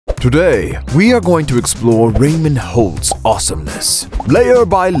Today, we are going to explore Raymond Holt's awesomeness, layer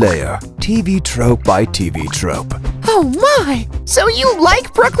by layer, TV trope by TV trope. Oh my! So you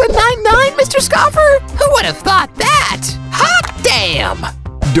like Brooklyn Nine-Nine, Mr. Scoffer? Who would have thought that? Hot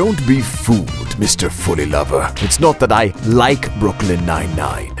damn! Don't be fooled, Mr. Fullylover. It's not that I like Brooklyn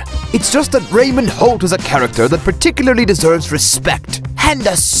Nine-Nine. It's just that Raymond Holt is a character that particularly deserves respect and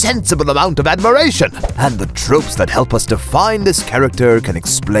a sensible amount of admiration. And the tropes that help us define this character can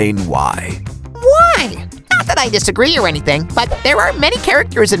explain why. Why? Not that I disagree or anything, but there are many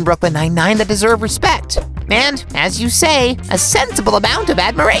characters in Brooklyn Nine-Nine that deserve respect. And, as you say, a sensible amount of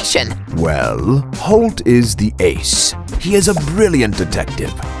admiration. Well, Holt is the ace. He is a brilliant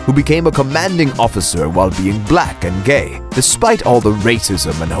detective who became a commanding officer while being black and gay, despite all the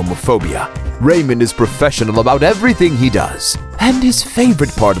racism and homophobia. Raymond is professional about everything he does, and his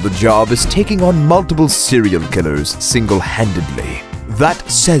favorite part of the job is taking on multiple serial killers single-handedly. That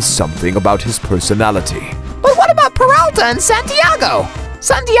says something about his personality. But what about Peralta and Santiago?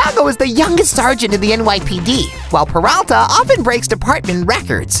 Santiago is the youngest sergeant in the NYPD, while Peralta often breaks department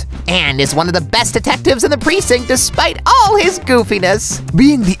records, and is one of the best detectives in the precinct despite all his goofiness.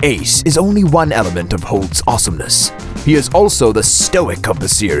 Being the ace is only one element of Holt's awesomeness. He is also the stoic of the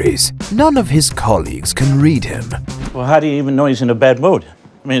series. None of his colleagues can read him. Well, how do you even know he's in a bad mood?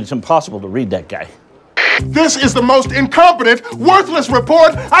 I mean, it's impossible to read that guy. This is the most incompetent, worthless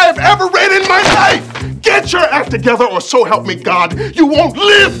report I have ever read in my life! Get your act together or so help me God, you won't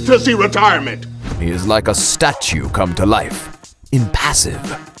live to see retirement! He is like a statue come to life.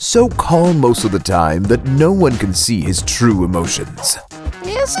 Impassive. So calm most of the time that no one can see his true emotions.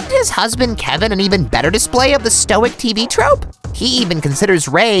 Isn't his husband Kevin an even better display of the stoic TV trope? He even considers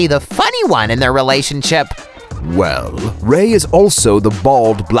Ray the funny one in their relationship. Well, Ray is also the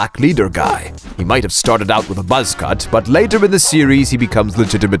bald black leader guy. He might have started out with a buzz cut, but later in the series he becomes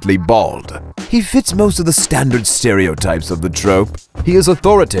legitimately bald. He fits most of the standard stereotypes of the trope. He is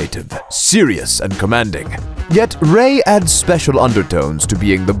authoritative, serious, and commanding. Yet Ray adds special undertones to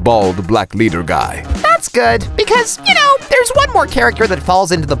being the bald black leader guy. That's good, because, you know, there's one more character that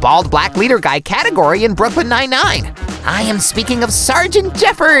falls into the bald black leader guy category in Brooklyn Nine-Nine. I am speaking of Sergeant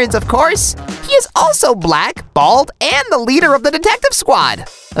Jeffords, of course. He is also black, bald, and the leader of the detective squad.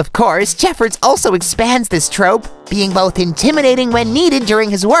 Of course, Jeffords also expands this trope, being both intimidating when needed during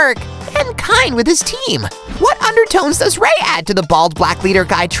his work and kind with his team. What undertones does Ray add to the bald black leader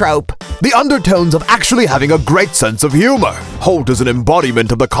guy trope? The undertones of actually having a great sense of humor. Holt is an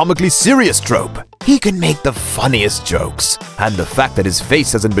embodiment of the comically serious trope. He can make the funniest jokes, and the fact that his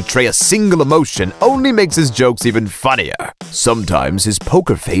face doesn't betray a single emotion only makes his jokes even funnier. Sometimes his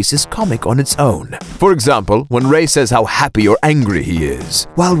poker face is comic on its own. For example, when Ray says how happy or angry he is,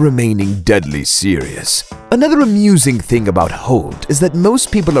 while remaining deadly serious. Another amusing thing about Holt is that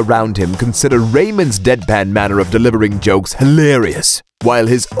most people around him consider Raymond's deadpan manner of delivering jokes hilarious, while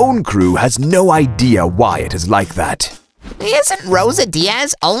his own crew has no idea why it is like that. Isn't Rosa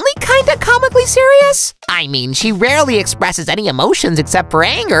Diaz only kinda comically serious? I mean, she rarely expresses any emotions except for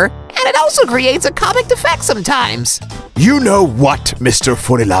anger, and it also creates a comic effect sometimes. You know what, Mr.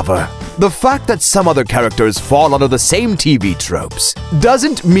 Fullylover? The fact that some other characters fall under the same TV tropes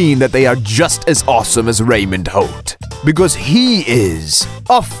doesn't mean that they are just as awesome as Raymond Holt, because he is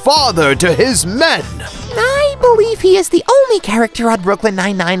a father to his men. I believe he is the only character on Brooklyn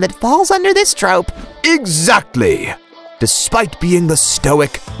Nine-Nine that falls under this trope. Exactly. Despite being the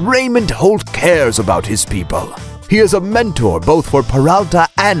stoic, Raymond Holt cares about his people. He is a mentor both for Peralta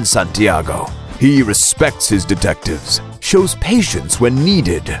and Santiago. He respects his detectives, shows patience when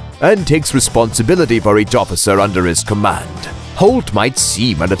needed, and takes responsibility for each officer under his command. Holt might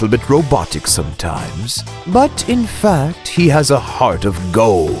seem a little bit robotic sometimes, but in fact, he has a heart of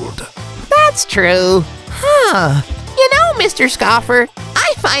gold. That's true. Huh. You know, Mr. Scoffer,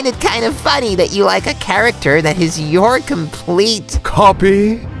 I find it kind of funny that you like a character that is your complete...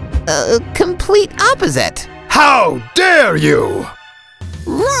 Copy? complete opposite. How dare you!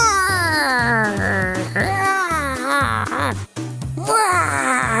 Roar!